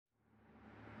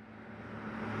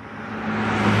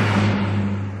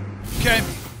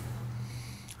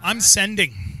I'm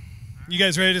sending. You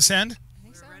guys ready to send? I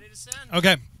think so. We're ready to send.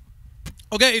 Okay.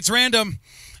 Okay, it's random.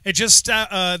 It just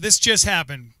this just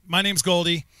happened. My name's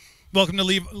Goldie. Welcome to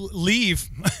leave.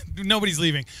 Nobody's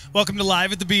leaving. Welcome to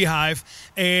Live at the BeeHive,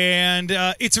 and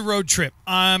it's a road trip.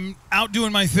 I'm out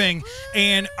doing my thing,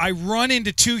 and I run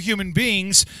into two human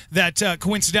beings that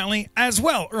coincidentally as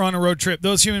well are on a road trip.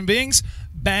 Those human beings,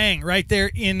 bang, right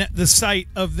there in the sight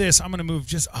of this. I'm gonna move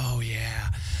just. Oh yeah.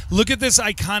 Look at this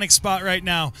iconic spot right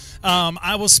now.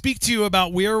 I will speak to you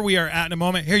about where we are at in a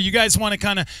moment. Here, you guys want to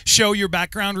kind of show your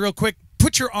background real quick?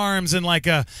 Put your arms in like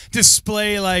a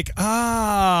display like,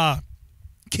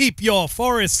 keep your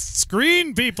forests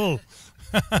green, people.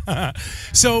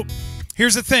 So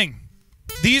here's the thing.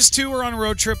 These two are on a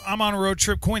road trip. I'm on a road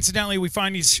trip. Coincidentally, we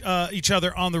find each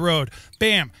other on the road.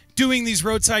 Bam. Doing these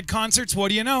roadside concerts. What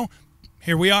do you know?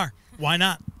 Here we are. Why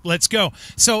not? Let's go.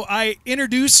 So I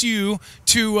introduce you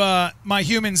to my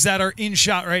humans that are in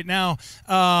shot right now.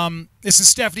 This is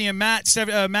Stephanie and Matt.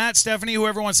 Matt, Stephanie,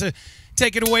 whoever wants to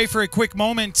take it away for a quick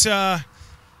moment.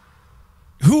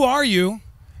 Who are you,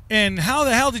 and how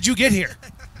the hell did you get here?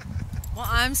 Well,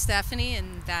 I'm Stephanie,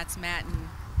 and that's Matt. And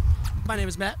my name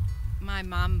is Matt. My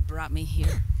mom brought me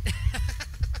here.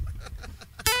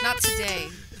 Not today.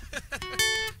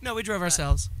 No, we drove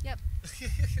ourselves. Yep.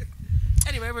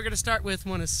 Anyway, we're going to start with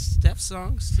one of Steph's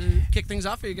songs to kick things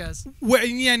off for you guys. Well,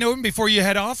 yeah, no, before you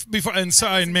head off,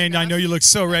 man, I know you look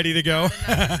so ready to go.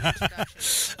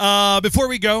 Before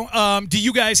we go, do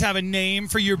you guys have a name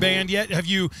for your band yet? Have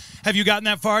you gotten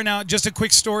that far? Now, just a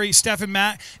quick story. Steph and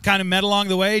Matt kind of met along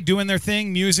the way, doing their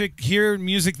thing, music here,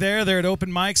 music there. They're at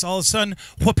open mics. All of a sudden,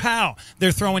 wha-pow,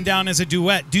 they're throwing down as a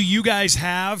duet. Do you guys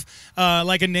have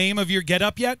like a name of your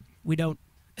get-up yet? We don't.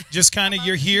 Just kind of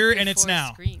you're here and it's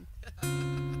now. Screen.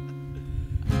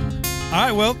 All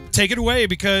right, well, take it away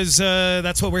because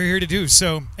that's what we're here to do.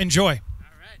 So enjoy.